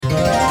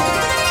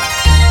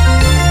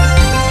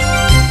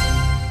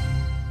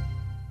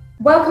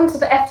Welcome to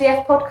the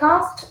FDF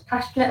podcast,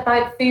 passionate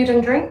about food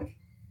and drink.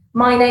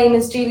 My name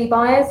is Julie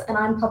Byers and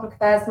I'm Public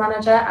Affairs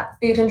Manager at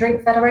the Food and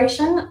Drink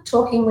Federation,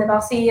 talking with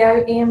our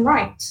CEO, Ian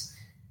Wright.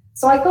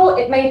 So I thought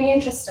it may be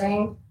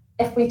interesting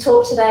if we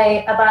talk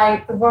today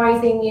about the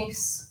rising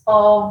use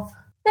of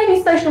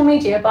maybe social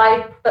media,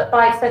 but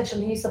by extension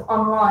the use of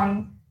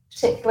online,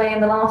 particularly in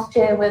the last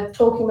year with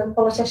talking with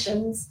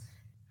politicians.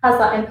 Has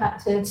that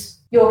impacted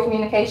your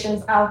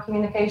communications, our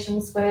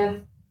communications with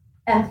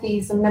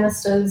MPs and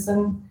ministers,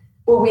 and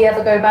will we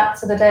ever go back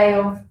to the day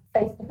of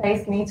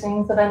face-to-face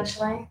meetings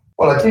eventually?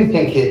 Well, I do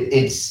think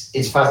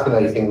it's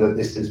fascinating that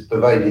this has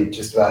pervaded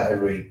just about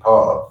every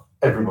part of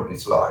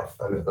everybody's life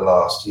over the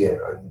last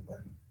year,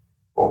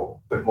 or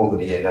a bit more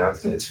than a year now,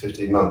 isn't it? It's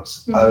 15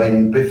 months. Mm-hmm. I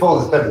mean,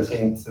 before the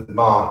 17th of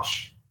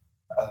March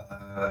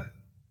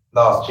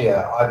last year,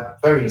 I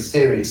very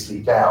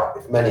seriously doubt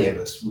if many of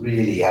us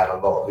really had a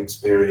lot of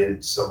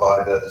experience of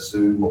either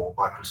Zoom or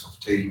Microsoft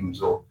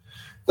Teams or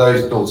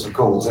those sorts of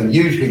calls. And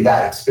usually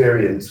that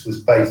experience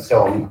was based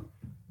on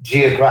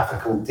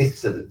geographical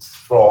distance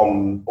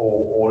from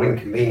or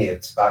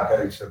inconvenience about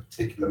going to a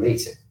particular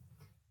meeting.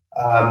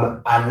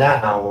 And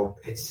now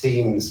it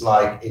seems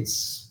like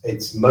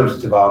it's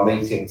most of our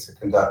meetings are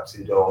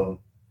conducted on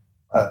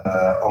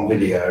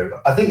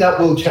video. I think that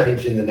will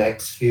change in the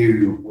next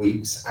few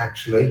weeks,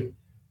 actually.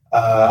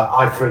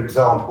 I, for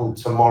example,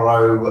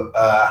 tomorrow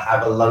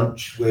have a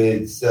lunch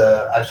with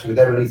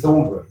Emily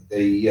Thornberry,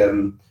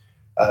 the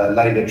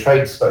Labour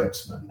trade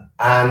spokesman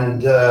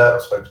and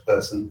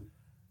spokesperson.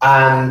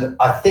 And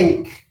I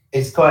think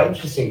it's quite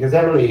interesting because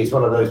Emily is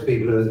one of those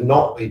people who has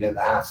not been in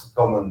the House of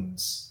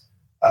Commons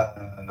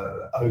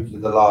over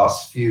the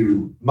last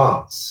few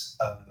months.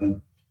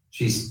 Even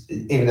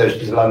though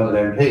she's a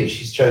London MP,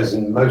 she's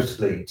chosen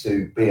mostly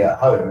to be at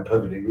home, a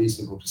perfectly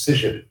reasonable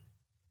decision.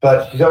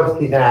 But she's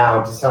obviously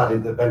now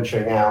decided that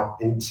venturing out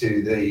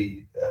into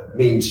the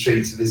mean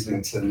streets of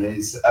Islington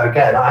is,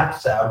 again, I have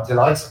to say, I'm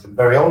delighted and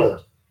very honoured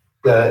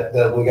that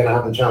we're going to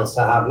have the chance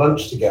to have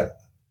lunch together.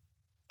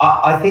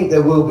 I think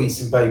there will be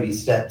some baby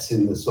steps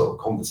in the sort of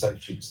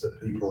conversations that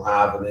people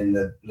have and in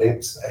the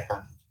links they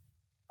have.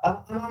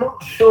 I'm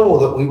not sure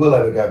that we will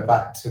ever go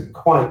back to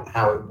quite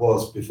how it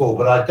was before,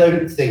 but I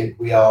don't think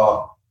we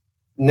are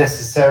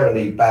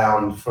necessarily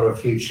bound for a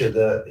future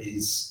that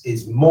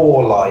is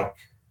more like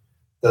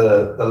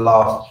the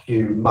last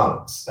few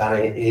months than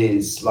it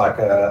is like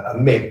a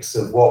mix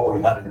of what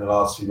we've had in the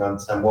last few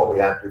months and what we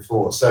had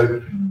before.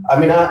 So, I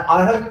mean,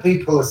 I hope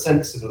people are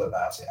sensible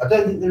about it. I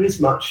don't think there is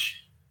much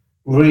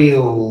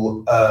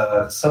real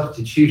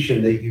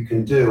substitution that you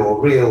can do or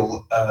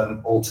real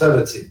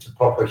alternative to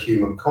proper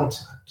human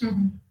contact.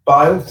 Mm-hmm. But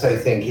I also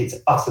think it's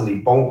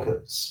utterly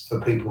bonkers for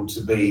people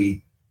to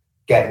be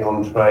getting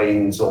on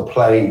trains or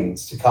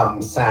planes to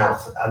come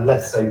south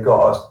unless they've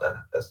got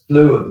a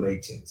slew of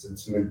meetings and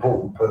some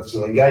important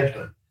personal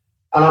engagement.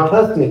 And I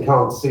personally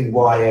can't see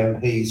why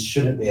MPs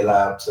shouldn't be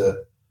allowed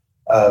to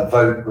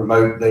vote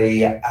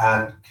remotely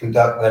and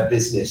conduct their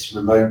business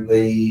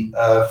remotely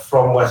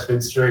from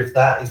Westminster if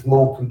that is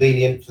more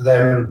convenient for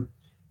them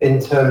in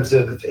terms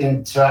of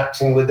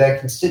interacting with their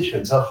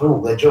constituents. After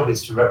all, their job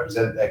is to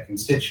represent their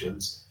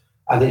constituents,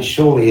 and it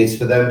surely is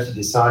for them to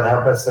decide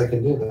how best they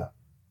can do that.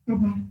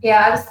 Mm-hmm.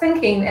 Yeah, I was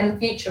thinking in the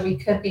future we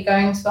could be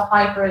going to a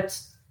hybrid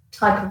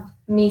type of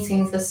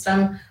meeting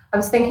system. I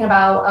was thinking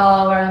about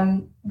our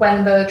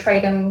when the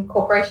Trade and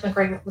Cooperation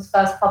Agreement was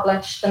first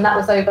published, and that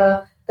was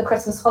over the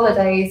Christmas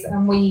holidays,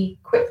 and we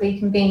quickly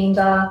convened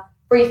a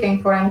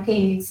briefing for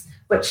MPs,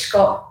 which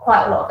got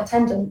quite a lot of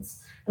attendance.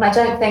 And I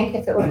don't think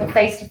if it was a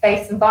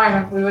face-to-face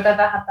environment, we would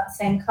ever have that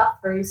same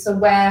cut-through. So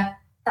where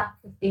that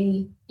could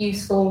be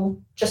useful,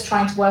 just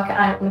trying to work it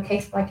out on a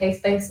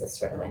case-by-case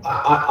basis, really.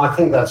 I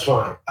think that's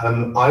right.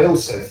 I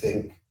also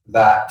think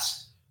that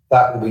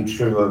will be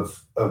true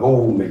of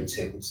all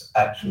meetings,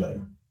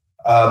 actually.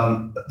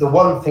 The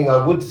one thing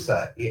I would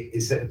say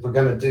is that if we're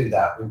going to do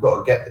that, we've got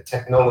to get the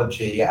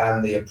technology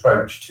and the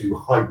approach to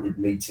hybrid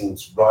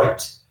meetings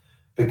right.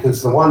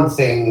 Because the one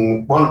sort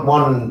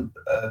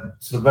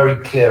of very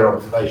clear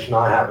observation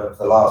I have of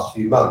the last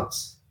few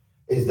months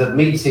is that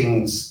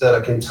meetings that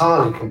are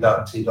entirely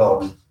conducted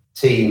on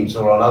Teams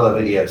or on other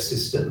video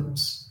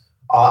systems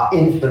are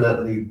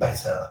infinitely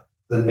better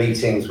than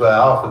meetings where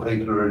half the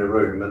people are in a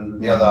room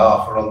and the other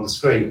half are on the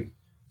screen.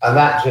 And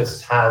that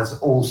just has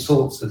all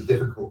sorts of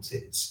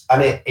difficulties.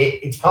 And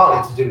it's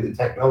partly to do with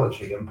the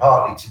technology and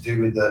partly to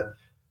do with the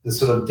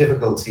sort of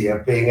difficulty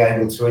of being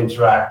able to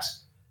interact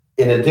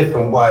in a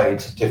different way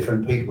to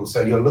different people. So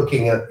you're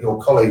looking at your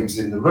colleagues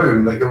in the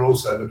room, but you're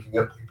also looking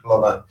at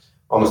people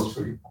on a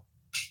screen.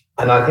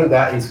 And I think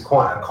that is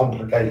quite a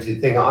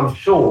complicated thing. I'm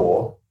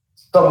sure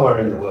somewhere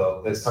in the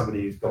world there's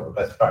somebody who's got the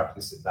best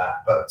practice in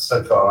that, but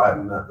so far I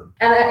haven't met them.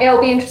 And it'll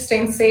be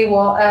interesting to see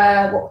what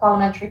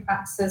parliamentary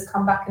practices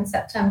come back in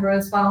September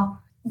as well.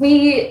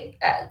 We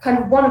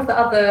one of the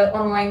other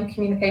online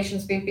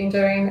communications we've been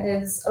doing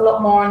is a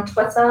lot more on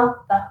Twitter,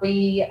 that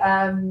we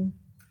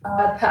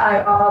put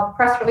out our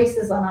press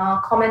releases and our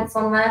comments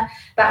on there.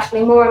 But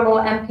actually more and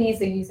more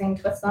MPs are using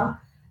Twitter.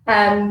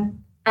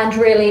 And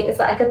really, is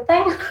that a good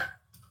thing?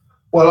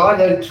 Well, I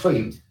don't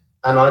tweet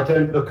and I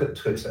don't look at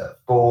Twitter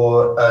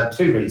for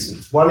two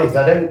reasons. One is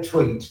I don't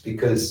tweet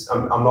because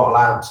I'm not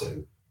allowed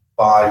to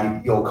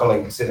by your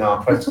colleagues in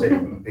our press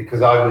team,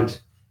 because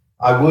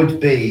I would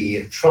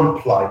be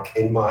Trump-like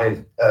in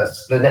my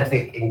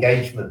splenetic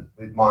engagement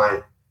with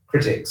my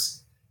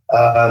critics,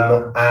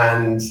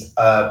 and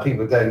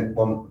people don't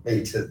want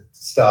me to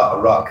start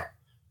a ruck.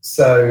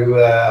 So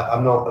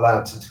I'm not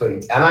allowed to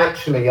tweet. And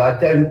actually, I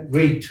don't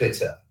read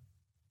Twitter.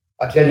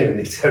 I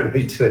genuinely don't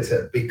read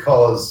Twitter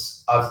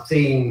because I've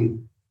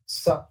seen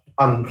such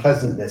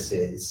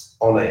unpleasantnesses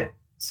on it,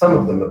 some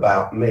of them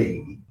about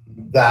me,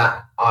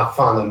 that I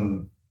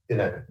find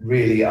them,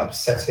 really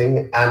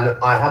upsetting. And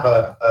I have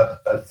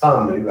a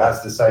son who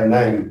has the same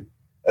name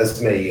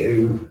as me,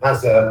 who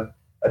has a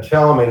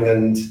charming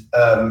and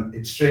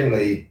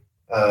extremely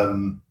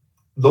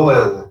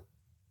loyal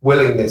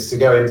willingness to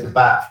go into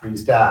bat for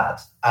his dad,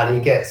 and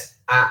he gets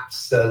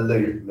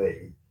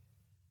absolutely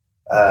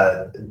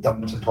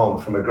dumped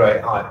upon from a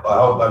great height by a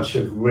whole bunch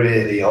of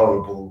really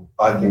horrible,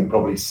 I think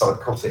probably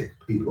psychotic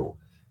people.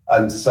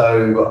 And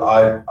so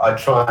I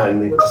try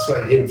and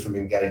dissuade him from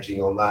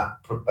engaging on that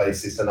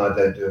basis, and I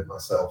don't do it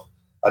myself.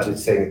 I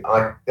just think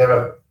there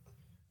are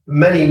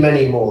many,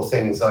 many more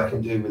things I can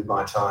do with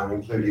my time,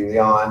 including the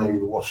ironing,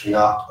 the washing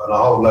up, and a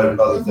whole load of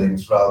other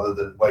things, rather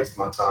than waste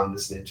my time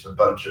listening to a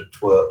bunch of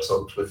twerps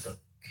on Twitter.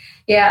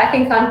 Yeah, I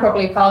think I'm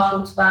probably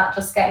partial to that,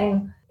 just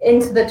getting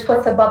into the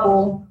Twitter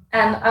bubble.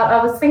 And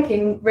I was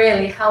thinking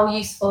really how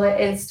useful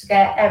it is to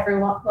get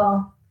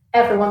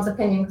everyone's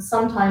opinion, because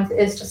sometimes it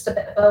is just a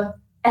bit of a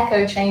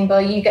echo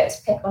chamber. You get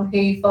to pick on who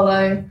you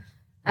follow,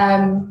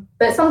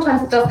 but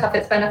sometimes it does have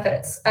its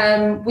benefits.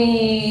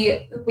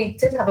 We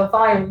did have a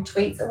viral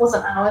tweet. It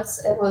wasn't ours.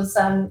 It was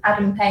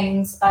Adam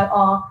Payne's about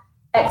our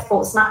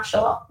export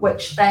snapshot,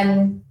 which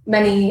then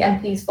many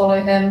MPs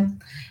follow him,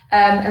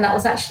 and that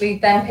was actually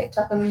then picked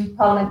up in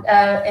Parliament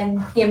in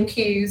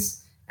PMQ's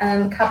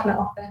Cabinet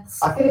Office.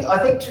 I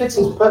think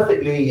Twitter is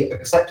perfectly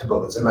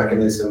acceptable as a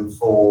mechanism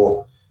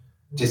for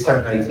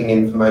disseminating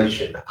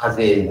information, as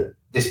in,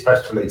 this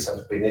press release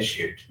has been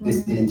issued,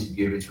 this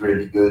interview is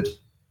really good,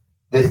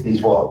 this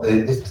is what,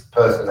 this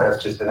person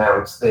has just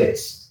announced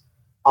this.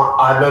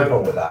 I have no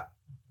problem with that.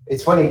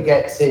 It's when it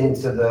gets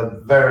into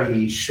the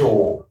very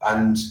short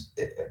and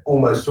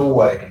almost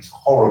always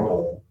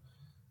horrible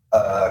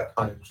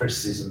kind of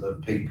criticism of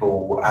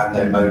people and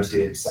their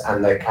motives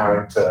and their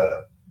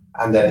character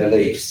and their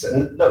beliefs.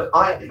 And look,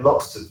 I have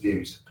lots of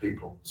views of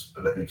people's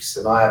beliefs,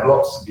 and I have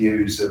lots of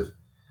views of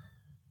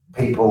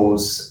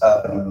people's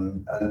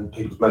and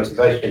people's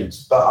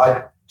motivations, but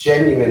I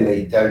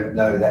genuinely don't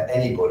know that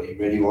anybody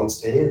really wants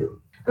to hear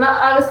them. And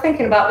I was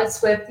thinking about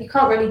this with, you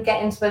can't really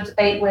get into a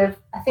debate with,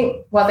 I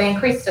think, well, they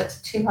increased it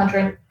to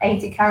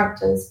 280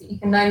 characters, but you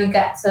can only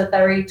get to the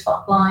very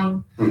top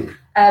line.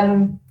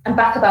 And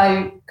back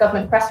about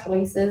government press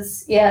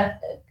releases,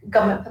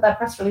 government put their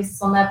press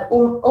releases on there, but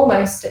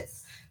almost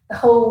it's the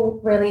whole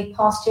really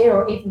past year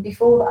or even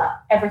before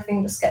that,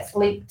 everything just gets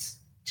leaked.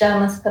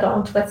 Journalists put it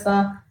on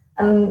Twitter.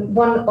 And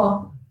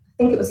I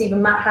think it was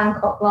even Matt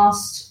Hancock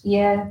last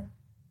year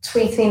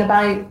tweeting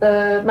about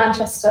the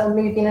Manchester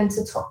moving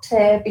into top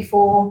tier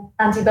before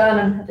Andy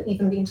Burnham had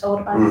even been told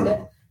about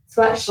it.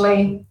 So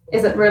actually,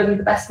 is it really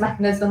the best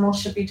mechanism, or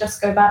should we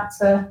just go back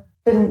to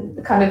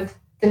the kind of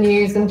the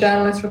news and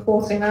journalists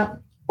reporting that?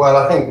 Well,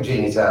 I think the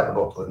genie's out of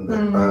the bottle,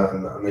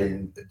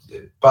 isn't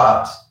it?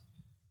 But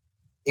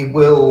it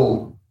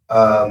will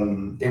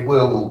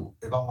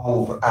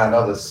evolve, and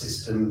other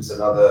systems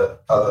and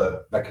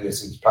other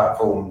mechanisms,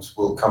 platforms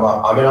will come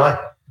up. I mean,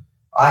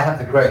 I had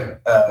the great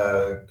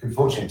good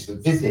fortune to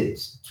visit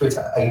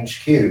Twitter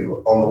HQ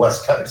on the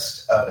West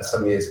Coast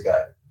some years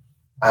ago,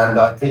 and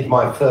I did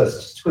my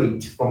first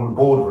tweet from the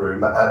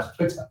boardroom at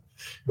Twitter,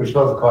 which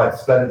was quite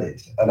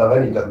splendid, and I've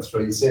only done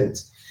 3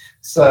 since.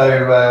 So,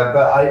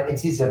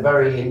 it is a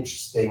very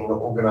interesting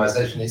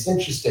organisation. It's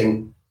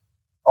interesting.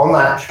 On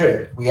that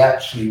trip, we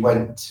actually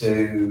went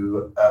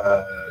to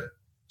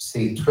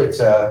see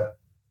Twitter,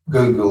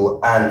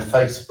 Google, and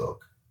Facebook,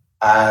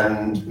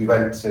 and we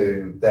went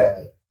to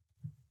their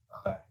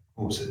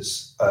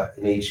quarters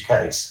in each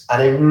case,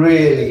 and it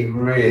really,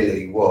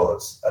 really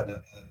was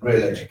a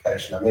real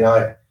education. I mean,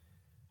 I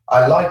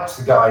liked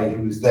the guy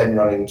who was then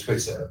running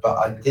Twitter, but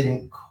I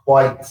didn't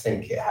quite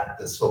think it had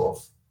the sort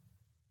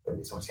of,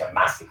 it's obviously a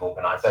massive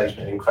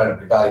organisation and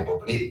incredibly valuable,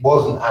 but it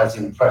wasn't as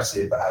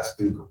impressive as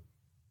Google.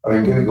 I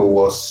mean, Google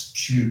was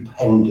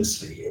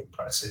stupendously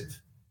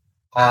impressive.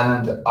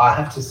 And I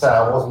have to say,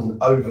 I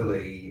wasn't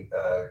overly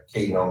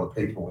keen on the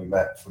people we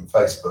met from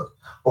Facebook.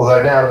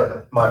 Although now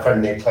that my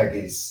friend Nick Clegg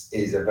is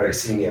a very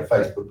senior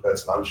Facebook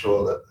person, I'm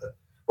sure that the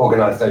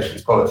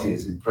organisation's quality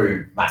has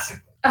improved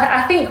massively.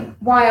 I think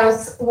why I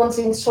was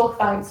wanting to talk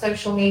about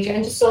social media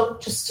and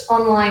just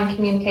online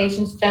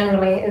communications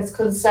generally is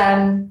because,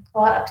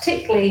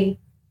 particularly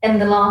in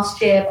the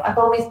last year, I've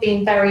always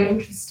been very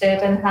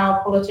interested in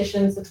how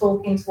politicians are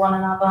talking to one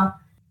another.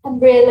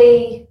 And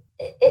really,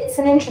 it's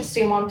an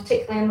interesting one,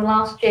 particularly in the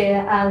last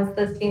year, as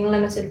there's been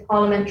limited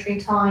parliamentary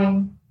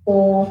time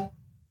for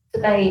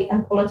debate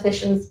and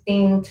politicians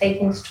being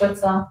taken to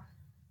Twitter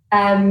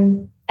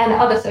and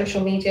other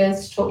social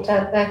medias to talk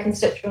to their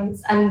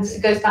constituents. And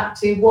it goes back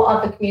to what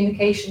other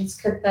communications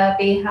could there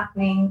be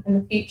happening in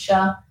the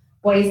future,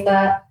 ways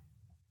that,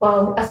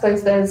 well, I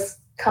suppose there's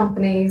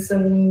companies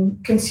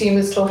and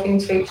consumers talking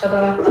to each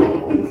other,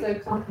 so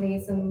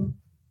companies and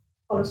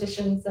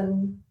politicians,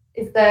 and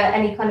is there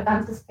any kind of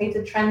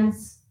anticipated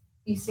trends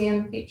you see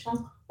in the future?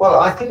 Well,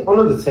 I think one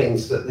of the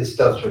things that this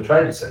does for a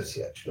trade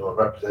association or a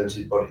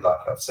representative body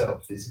like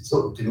ourselves is it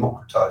sort of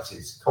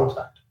democratises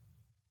contact.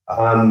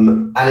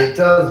 And it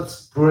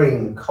does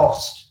bring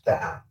cost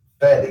down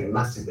fairly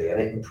massively, and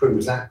it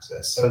improves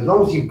access. So as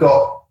long as you've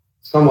got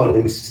someone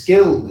who's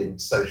skilled in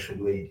social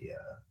media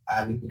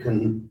and who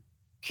can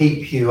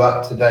keep you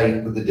up to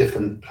date with the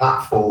different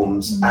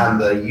platforms and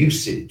the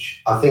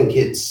usage, I think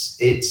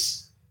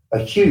it's a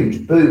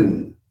huge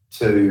boon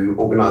to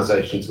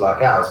organisations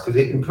like ours because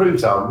it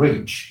improves our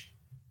reach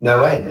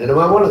no end. And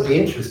one of the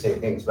interesting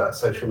things about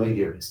social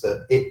media is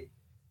that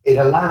it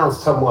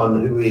allows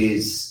someone who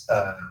is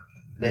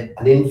an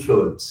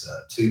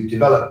influencer to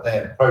develop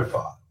their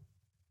profile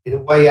in a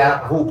way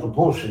out of all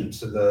proportion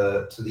to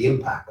the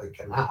impact they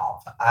can have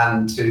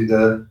and to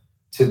the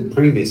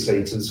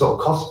sort of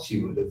costs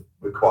you would have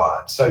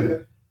required.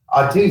 So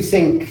I do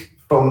think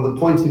from the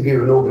point of view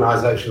of an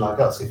organisation like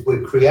us, if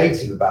we're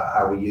creative about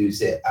how we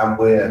use it and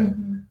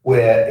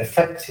we're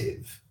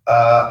effective,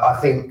 I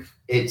think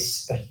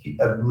it's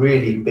a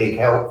really big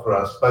help for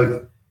us,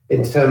 both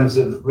in terms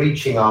of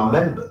reaching our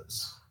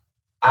members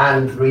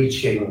and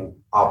reaching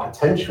our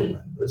potential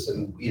members.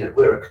 And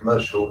we're a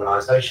commercial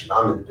organisation.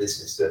 I'm in the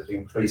business of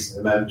increasing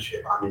the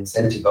membership. I'm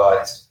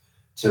incentivised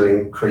to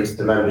increase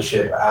the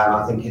membership, and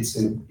I think it's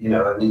an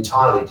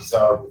entirely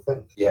desirable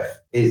thing. Yeah,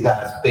 is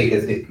as big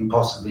as it can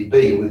possibly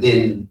be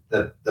within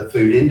the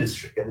food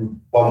industry. And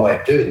one way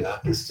of doing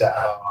that is to have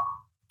our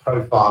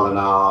profile and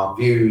our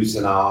views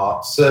and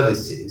our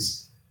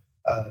services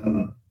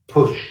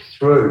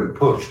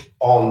pushed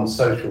on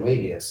social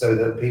media so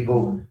that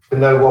people can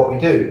know what we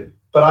do.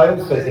 But I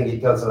also think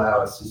it does allow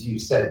us, as you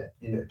said,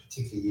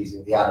 particularly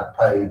using the Adam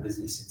Pay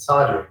Business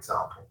Insider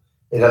example,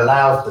 it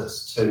allows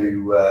us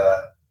to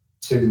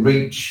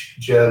reach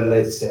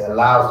journalists. It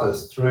allows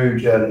us, through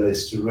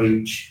journalists, to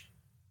reach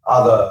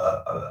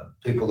other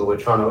people that we're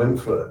trying to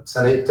influence.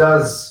 And it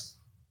does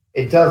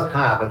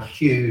have a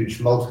huge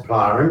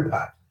multiplier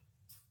impact.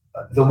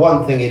 The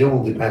one thing it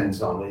all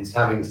depends on is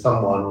having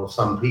someone or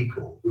some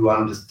people who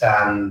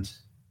understand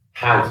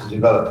how to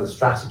develop a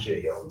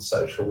strategy on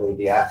social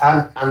media.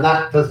 And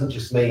that doesn't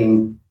just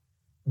mean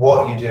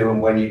what you do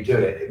and when you do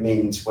it. It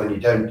means when you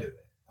don't do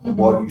it, and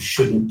what you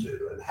shouldn't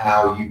do, and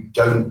how you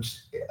don't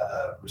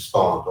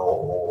respond,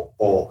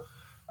 or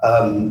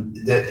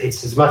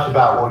it's as much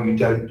about what you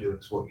don't do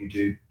as what you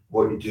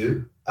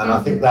do. And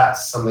I think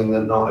that's something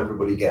that not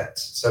everybody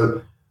gets.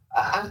 So,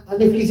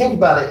 and if you think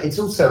about it, it's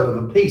also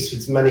of a piece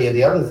with many of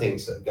the other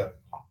things that are going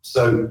on.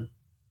 So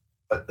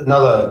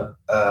another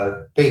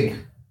big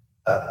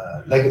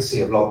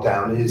legacy of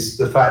lockdown is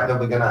the fact that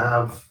we're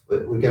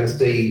going to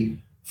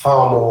see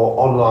far more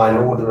online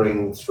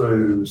ordering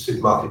through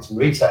supermarkets and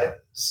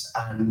retailers,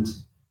 and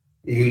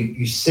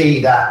you see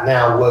that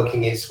now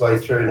working its way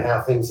through in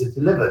how things are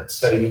delivered.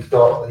 So you've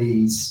got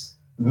these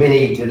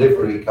mini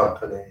delivery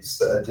companies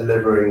that are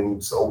delivering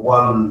sort of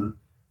one.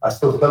 I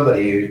saw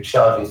somebody who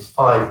charges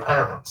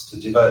 £5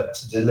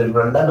 to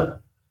deliver a lemon,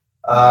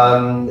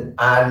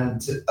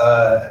 and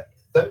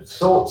those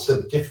sorts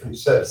of different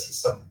services.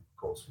 Some, of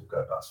course, will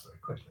go bust very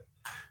quickly,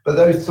 but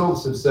those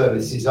sorts of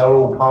services are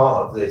all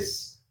part of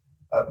this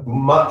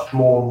much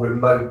more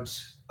remote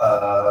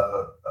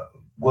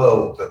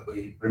world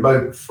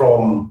remote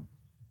from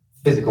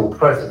physical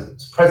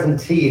presence.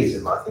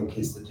 Presenteeism, I think,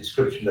 is the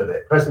description of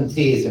it.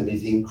 Presenteeism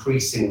is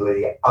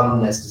increasingly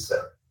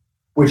unnecessary,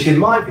 which in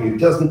my view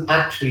doesn't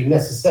actually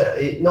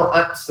necessarily, not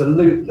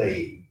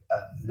absolutely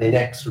an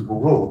inexorable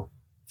rule.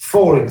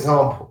 For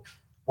example,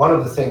 one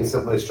of the things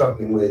that we're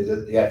struggling with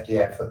at the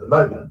FDF at the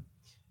moment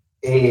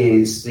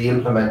is the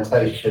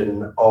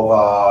implementation of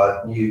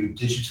our new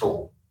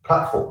digital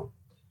platform.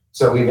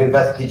 So we've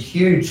invested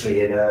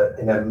hugely in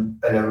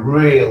a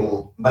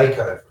real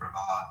makeover of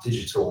our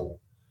digital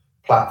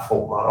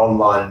platform, our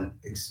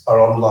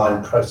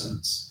online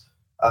presence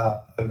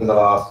over the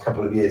last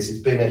couple of years. It's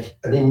been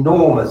an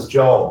enormous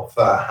job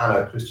for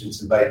Hannah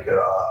Christensen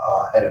Baker,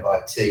 our head of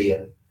IT,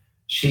 and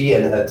she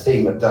and her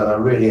team have done a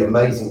really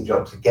amazing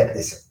job to get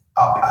this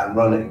up and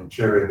running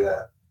during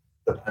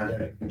the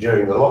pandemic and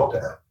during the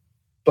lockdown.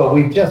 But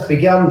we've just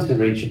begun to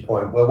reach a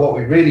point where what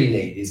we really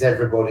need is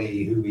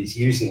everybody who is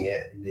using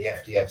it in the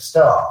FDF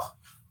staff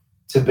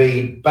to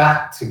be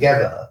back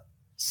together,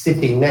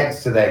 sitting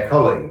next to their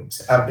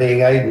colleagues and being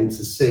able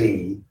to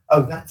see,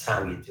 oh, that's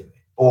how you do it,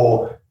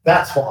 or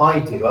that's what I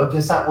do. Oh,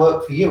 does that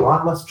work for you?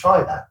 I must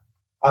try that.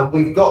 And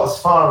we've got as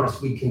far as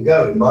we can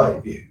go, in my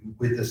view,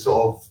 with the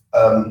sort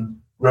of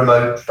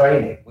remote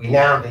training. We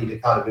now need a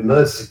kind of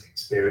immersive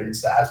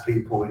experience that has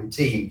people in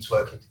teams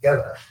working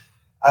together.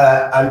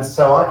 And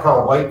so I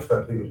can't wait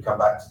for people to come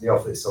back to the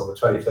office on the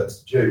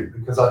 21st of June,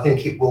 because I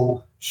think it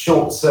will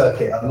short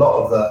circuit a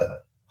lot of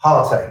the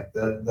heartache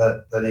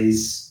that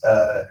is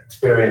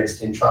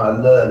experienced in trying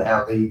to learn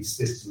how these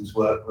systems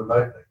work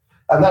remotely.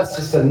 And that's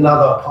just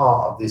another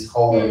part of this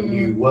whole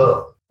new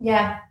world.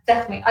 Yeah,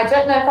 definitely. I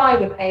don't know if I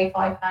would pay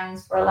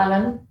 £5 for a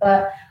lemon,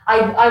 but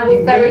I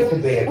would very... To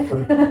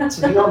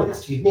be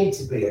honest, you'd need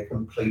to be a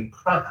complete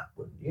crap,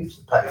 wouldn't you,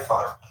 to pay £5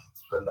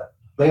 for a lemon?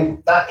 I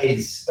mean, that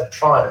is a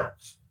triumph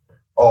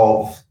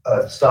of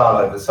style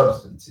over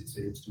substance, it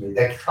seems to me.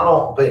 There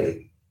cannot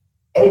be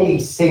any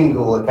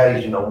single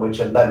occasion on which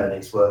a lemon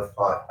is worth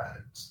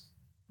 £5.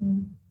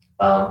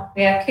 Well,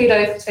 yeah,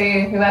 kudos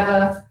to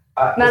whoever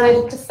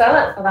managed to sell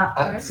it for that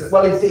price.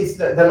 Well, it's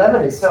the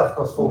lemon itself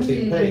costs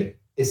 14p.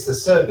 It's the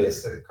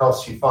service that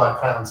costs you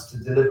 £5 to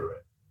deliver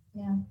it.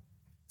 Yeah.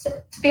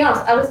 To be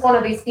honest, I was one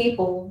of these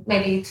people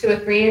maybe 2 or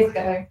 3 years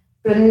ago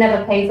who had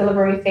never paid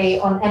delivery fee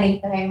on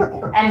anything,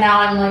 and now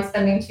I'm like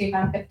spending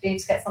 £2.50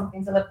 to get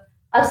something delivered.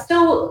 I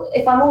still,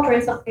 if I'm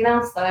ordering something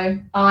else though,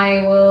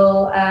 I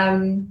will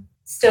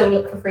still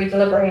look for free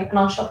delivery, and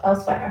I'll shop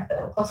elsewhere if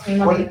it will cost me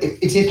money. Well,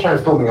 it is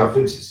transforming our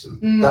food system.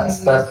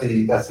 That's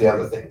the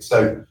other thing.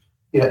 So,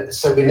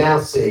 so we're now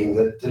seeing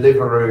that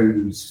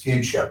Deliveroo's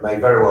future may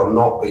very well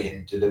not be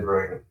in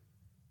delivering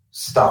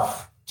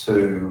stuff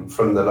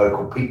from the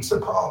local pizza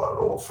parlour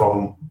or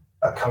from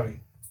a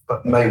curry,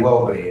 but may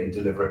well be in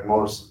delivering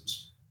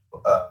Morrison's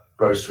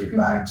grocery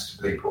bags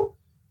to people.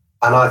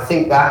 And I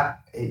think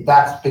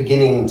that's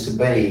beginning to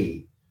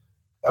be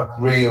a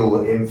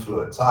real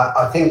influence.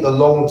 I think the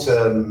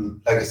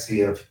long-term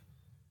legacy of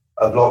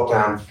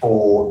lockdown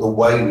for the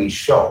way we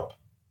shop,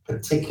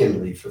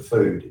 particularly for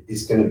food,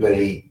 is going to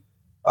be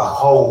a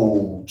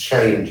whole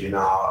change in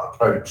our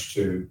approach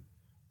to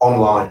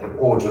online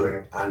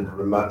ordering and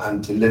remote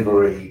and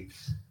delivery,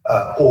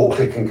 or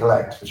click and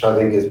collect, which I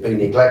think has been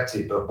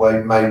neglected, but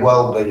may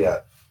well be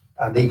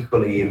an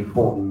equally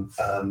important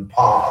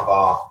part of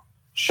our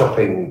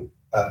shopping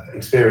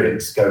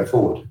experience going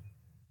forward.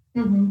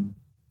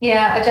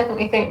 Yeah, I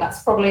definitely think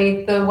that's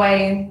probably the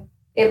way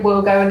it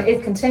will go and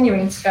is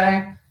continuing to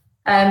go.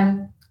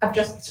 I've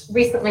just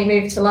recently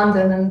moved to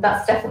London, and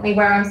that's definitely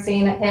where I'm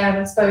seeing it here.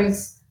 I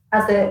suppose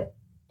as it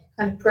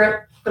kind of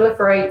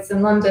proliferates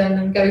in London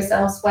and goes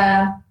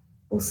elsewhere,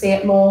 we'll see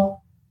it more.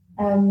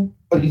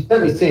 But you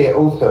certainly see it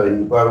also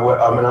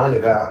I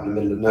live out in the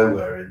middle of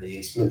nowhere in the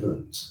East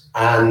Midlands,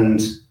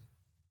 and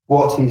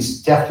what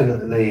is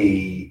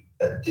definitely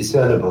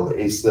discernible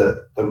is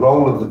that the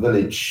role of the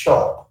village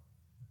shop.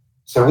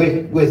 So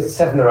we're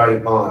 7 or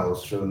 8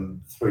 miles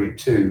from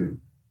 2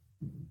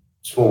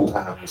 small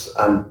towns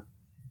and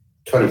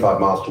 25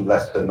 miles from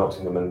Leicester,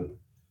 Nottingham and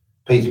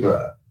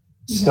Peterborough.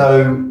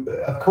 So,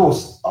 of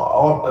course,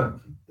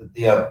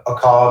 the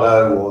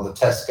Ocado or the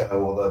Tesco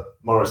or the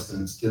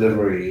Morrison's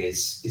delivery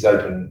is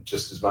open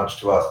just as much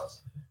to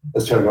us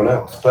as to everyone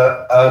else.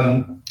 But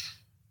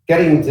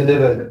getting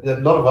delivered, a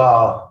lot of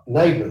our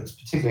neighbours,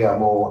 particularly our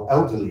more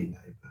elderly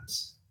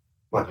neighbours,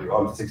 mind you,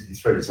 I'm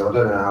 63, so I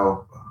don't know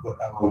how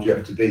old you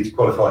have to be to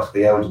qualify to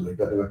be elderly,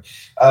 but anyway,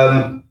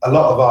 a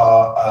lot of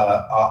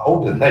our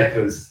older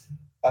neighbours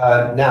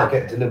now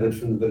get delivered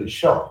from the village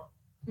shop.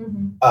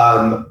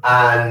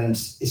 And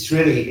it's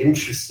really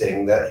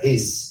interesting that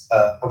his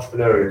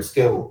entrepreneurial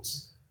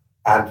skills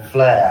and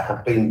flair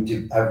have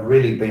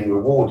really been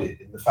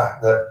rewarded in the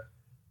fact that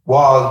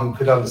while you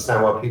could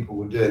understand why people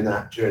were doing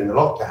that during the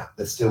lockdown,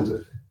 they're still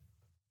doing it.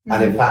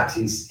 And in fact,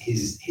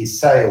 his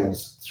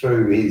sales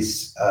through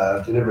his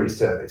delivery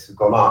service have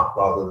gone up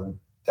rather than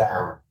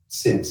down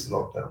since the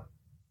lockdown.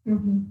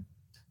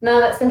 No,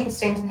 that's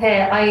interesting to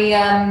hear.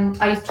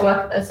 I used to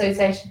work at the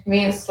Association of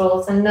Convenience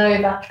Stores and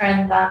know that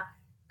trend that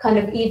kind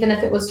of, even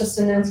if it was just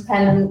an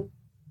independent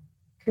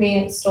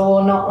convenience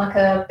store, not like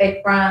a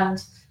big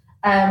brand,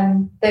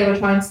 they were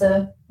trying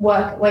to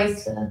work at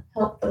ways to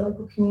help the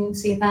local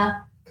community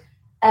there.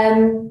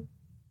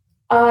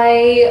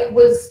 I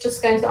was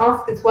just going to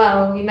ask as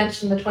well, you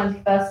mentioned the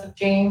 21st of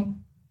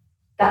June.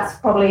 That's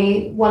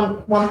probably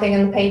one thing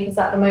in the papers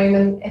at the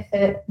moment, if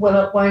it will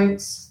or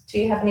won't. Do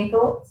you have any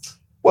thoughts?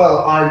 Well,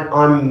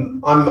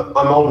 I'm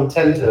on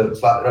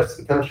tenterhooks like the rest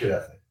of the country, I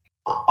think.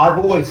 I've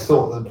always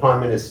thought that the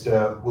Prime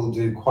Minister will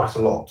do quite a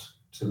lot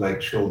to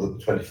make sure that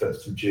the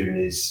 21st of June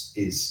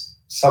is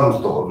some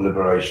sort of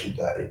Liberation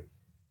Day.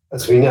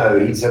 As we know,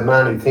 he's a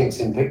man who thinks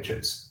in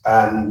pictures,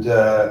 and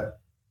I'm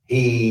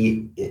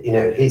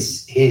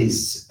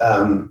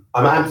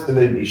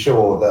absolutely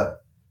sure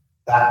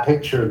that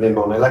picture of him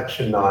on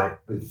election night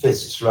with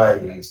fists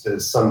raised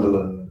as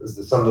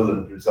the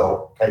Sunderland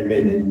result came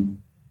in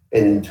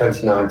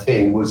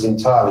 2019 was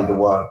entirely the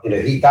one,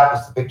 that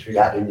was the picture he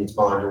had in his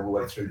mind all the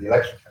way through the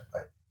election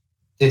campaign.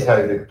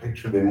 Ditto the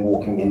picture of him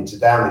walking into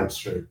Downing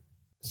Street.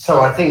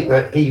 So I think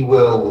that he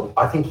will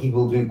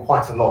do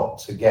quite a lot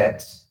to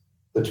get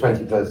the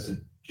 21st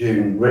of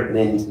June written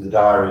into the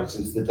diaries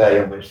as the day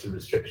on which the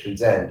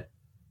restrictions end.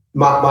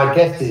 My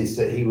guess is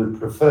that he would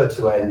prefer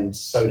to end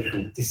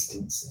social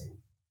distancing.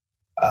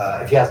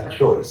 If he has a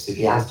choice, if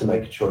he has to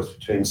make a choice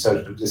between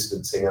social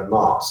distancing and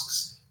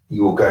masks, he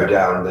will go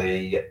down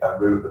the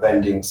route of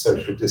ending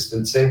social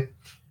distancing.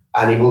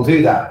 And he will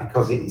do that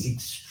because it is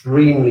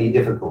extremely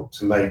difficult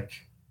to make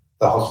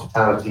the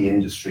hospitality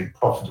industry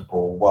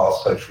profitable while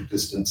social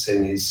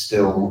distancing is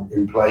still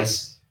in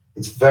place.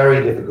 It's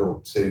very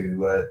difficult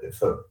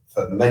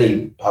for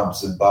many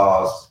pubs and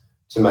bars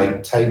to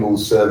make table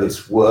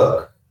service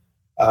work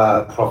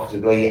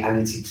profitably, and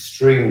it's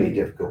extremely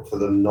difficult for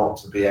them not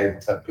to be able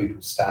to have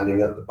people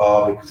standing at the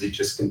bar because it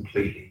just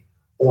completely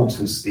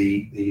alters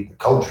the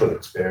cultural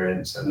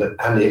experience, and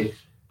it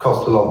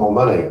costs a lot more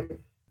money.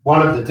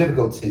 One of the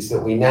difficulties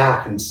that we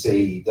now can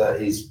see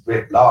that is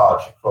writ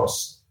large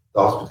across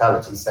the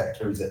hospitality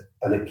sector is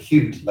an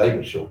acute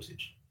labour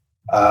shortage.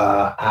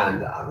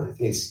 And I mean,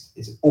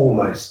 it's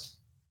almost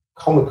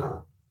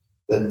comical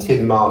that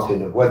Tim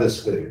Martin of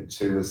Wetherspoons,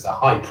 who was the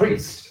high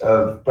priest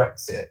of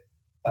Brexit,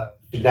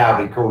 should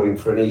now be calling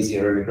for an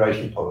easier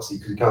immigration policy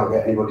because he can't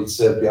get anybody to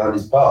serve behind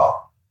his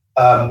bar.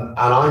 And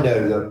I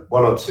know that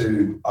one or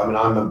two, I mean,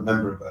 I'm a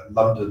member of a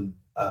London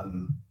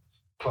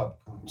club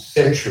called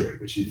Century,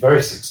 which is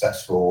very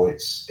successful.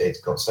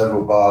 It's got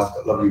several bars,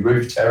 got lovely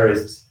roof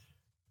terrace,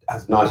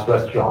 has a nice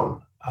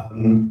restaurant.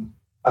 And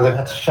they've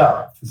had to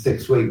shut for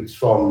 6 weeks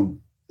from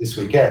this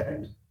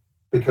weekend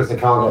because they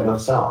can't get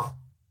enough staff.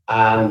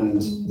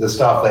 And the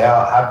staff they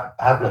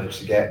have managed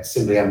to get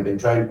simply haven't been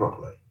trained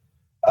properly.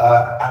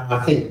 And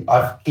I think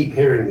I keep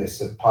hearing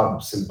this at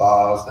pubs and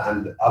bars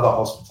and other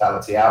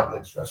hospitality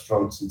outlets,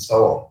 restaurants and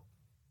so on.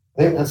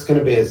 I think that's going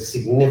to be a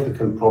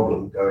significant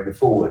problem going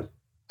forward.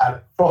 And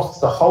across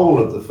the whole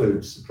of the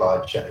food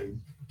supply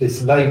chain,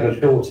 this labour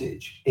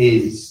shortage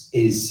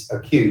is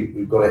acute.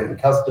 We've got it in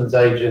customs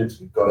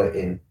agents, we've got it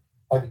in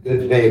heavy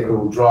goods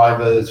vehicle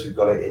drivers, we've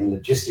got it in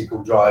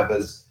logistical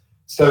drivers.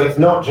 So it's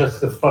not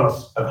just the front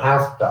of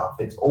house stuff,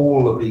 it's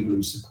all the people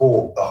who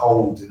support the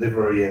whole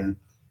delivery and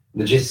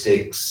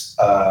logistics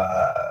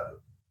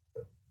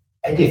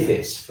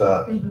edifice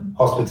for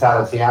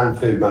hospitality and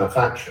food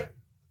manufacturing.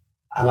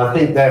 And I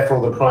think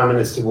therefore the Prime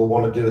Minister will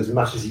want to do as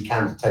much as he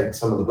can to take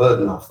some of the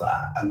burden off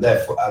that, and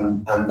therefore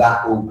and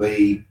that will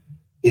be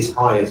his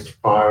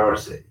highest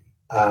priority.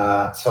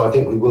 So I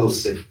think we will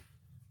see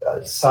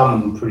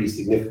some pretty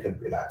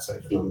significant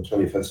relaxation on the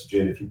 21st of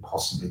June if you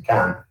possibly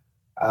can.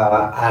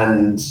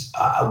 And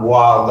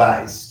while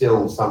that is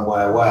still some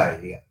way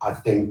away, I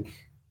think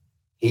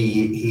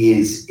he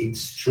is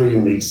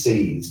extremely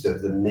seized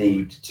of the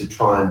need to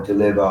try and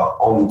deliver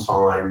on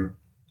time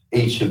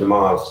each of the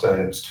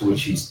milestones to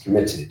which he's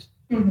committed.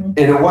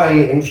 In a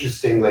way,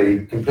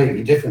 interestingly,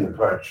 completely different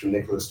approach from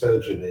Nicola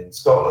Sturgeon in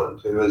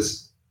Scotland, who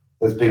has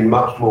been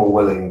much more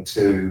willing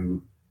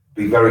to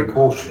be very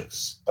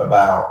cautious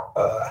about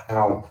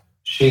how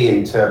she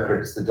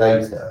interprets the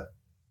data.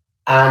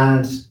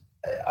 And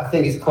I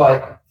think it's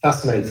quite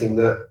fascinating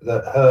that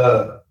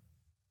her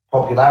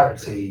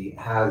popularity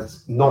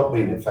has not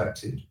been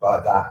affected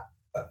by that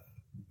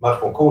much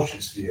more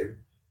cautious view.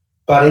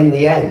 But in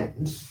the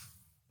end,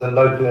 the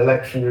local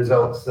election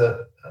results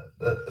that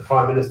the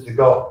Prime Minister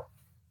got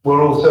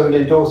were also an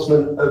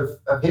endorsement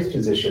of his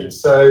position.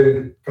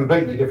 So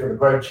completely different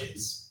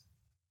approaches,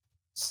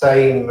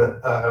 same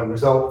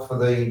result for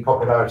the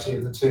popularity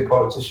of the two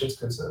politicians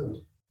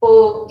concerned.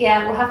 Well,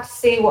 yeah, we'll have to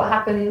see what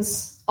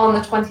happens on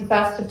the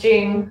 21st of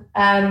June.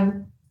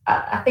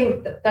 I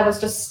think that there was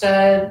just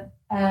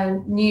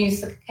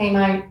news that came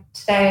out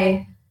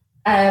today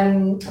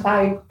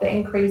about the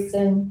increase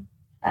in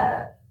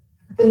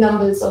the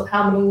numbers of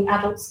how many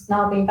adults have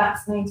now been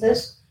vaccinated.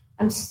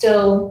 I'm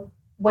still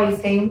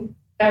waiting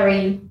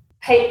very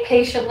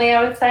patiently,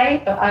 I would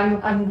say, but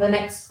I'm the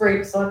next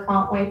group, so I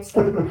can't wait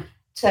to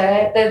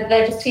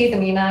they're just teasing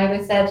me now.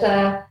 They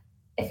said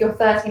if you're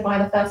 30 by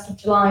the 1st of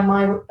July,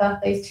 my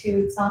birthday's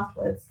 2 weeks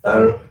afterwards.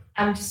 So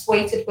I'm just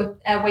waiting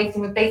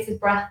with bated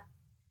breath.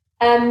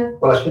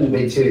 Well, I shouldn't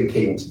be too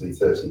keen to be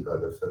 30 by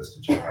the 1st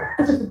of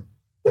July.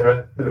 There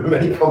are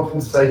many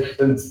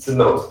compensations to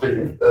not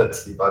being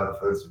 30 by the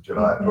 1st of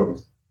July, I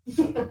promise.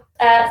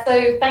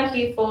 So thank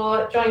you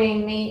for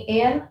joining me,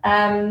 Ian.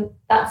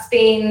 That's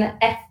been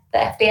the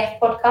FBF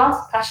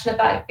podcast, Passionate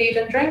About Food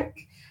and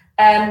Drink,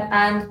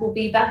 and we'll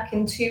be back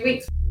in 2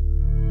 weeks.